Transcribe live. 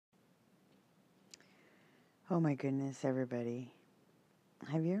Oh my goodness, everybody.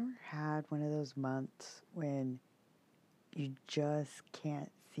 Have you ever had one of those months when you just can't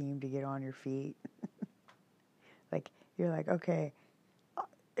seem to get on your feet? Like, you're like, okay,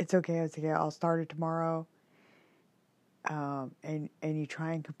 it's okay, I'll start it tomorrow. And you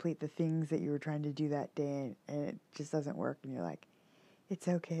try and complete the things that you were trying to do that day, and it just doesn't work, and you're like, it's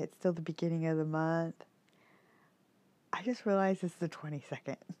okay, it's still the beginning of the month. I just realized it's the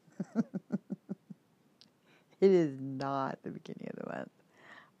 22nd. It is not the beginning of the month.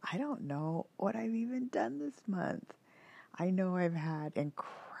 I don't know what I've even done this month. I know I've had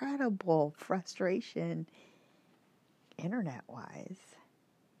incredible frustration internet-wise.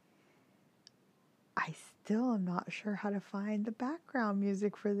 I still am not sure how to find the background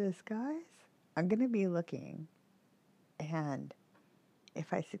music for this, guys. I'm going to be looking. And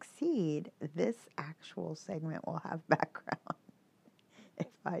if I succeed, this actual segment will have background. If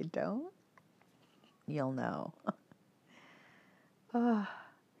I don't, you'll know.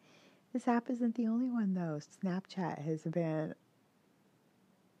 This app isn't the only one, though. Snapchat has been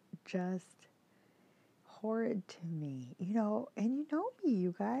just horrid to me, and you know me,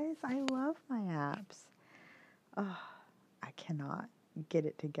 you guys. I love my apps. I cannot get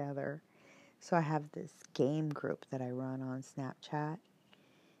it together. So I have this game group that I run on Snapchat,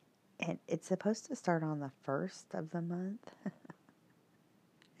 and it's supposed to start on the 1st of the month.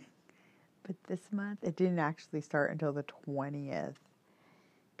 But this month, it didn't actually start until the 20th,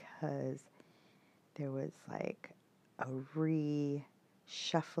 because there was like a reshuffling.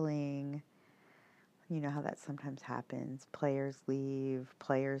 You know how that sometimes happens. Players leave,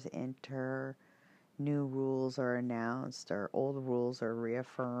 players enter, new rules are announced, or old rules are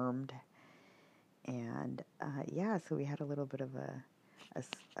reaffirmed. And so we had a little bit of a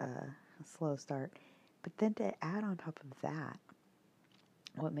slow start. But then to add on top of that,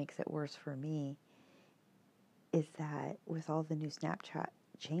 what makes it worse for me is that with all the new Snapchat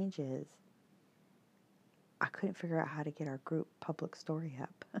changes, I couldn't figure out how to get our group public story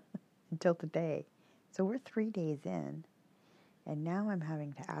up until today. So we're 3 days in, and now I'm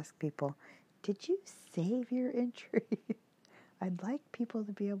having to ask people, did you save your entry? I'd like people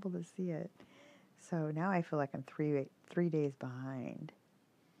to be able to see it. So now I feel like I'm 3 days behind.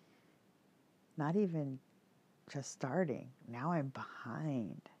 Not even just starting. Now I'm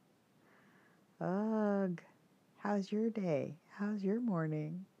behind. Ugh. How's your day? How's your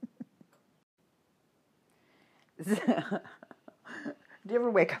morning? Do you ever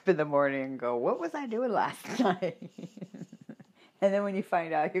wake up in the morning and go, what was I doing last night? And then when you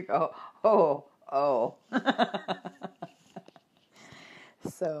find out, you go, oh.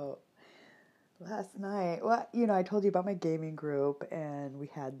 So last night, I told you about my gaming group, and we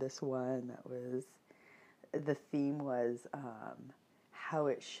had this one that was, the theme was how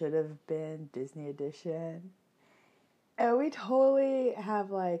it should have been, Disney edition. And we totally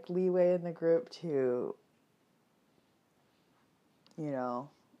have like leeway in the group to,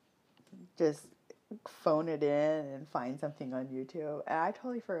 just phone it in and find something on YouTube. And I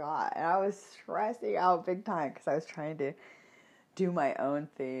totally forgot. And I was stressing out big time because I was trying to do my own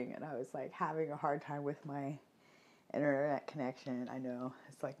thing. And I was like having a hard time with my internet connection. I know,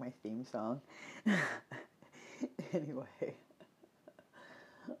 it's like my theme song. Anyway,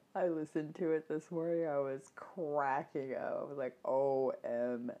 I listened to it this morning. I was cracking up. I was like,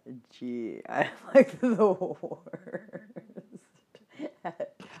 OMG. I'm like the worst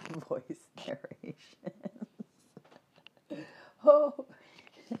at voice narration.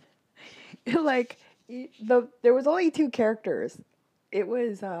 There was only 2 characters. It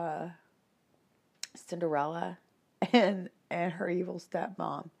was Cinderella and her evil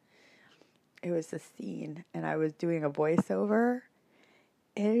stepmom. It was a scene, and I was doing a voiceover,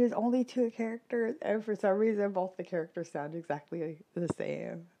 and it was only 2 characters, and for some reason, both the characters sound exactly the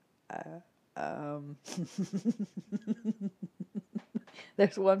same.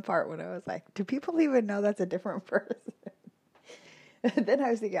 There's one part when I was like, do people even know that's a different person? And then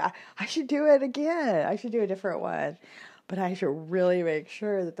I was thinking, I should do it again. I should do a different one. But I should really make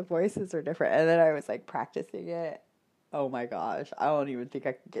sure that the voices are different. And then I was like practicing it. Oh my gosh. I don't even think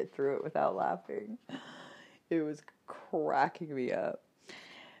I could get through it without laughing. It was cracking me up.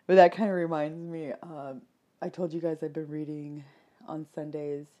 But that kind of reminds me, I told you guys I've been reading on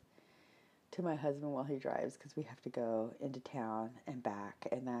Sundays to my husband while he drives, because we have to go into town and back,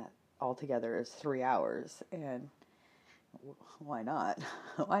 and that altogether is 3 hours. And why not?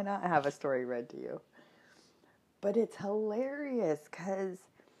 Why not have a story read to you? But it's hilarious because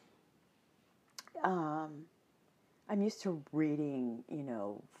I'm used to reading,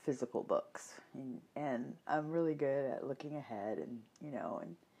 physical books, and I'm really good at looking ahead and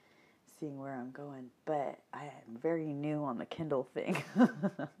seeing where I'm going, but I am very new on the Kindle thing.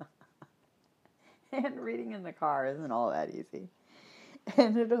 And reading in the car isn't all that easy.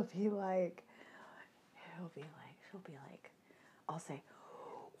 And she'll be like, I'll say,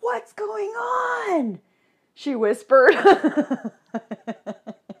 "What's going on?" She whispered.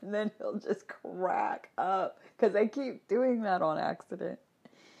 And then he'll just crack up because I keep doing that on accident.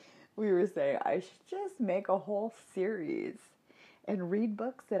 We were saying I should just make a whole series and read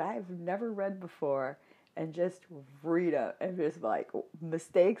books that I've never read before and just read them and just like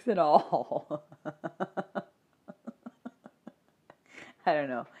mistakes and all. I don't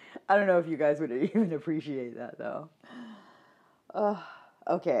know. I don't know if you guys would even appreciate that though.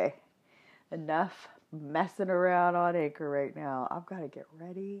 Okay. Enough messing around on Anchor right now. I've got to get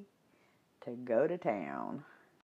ready to go to town.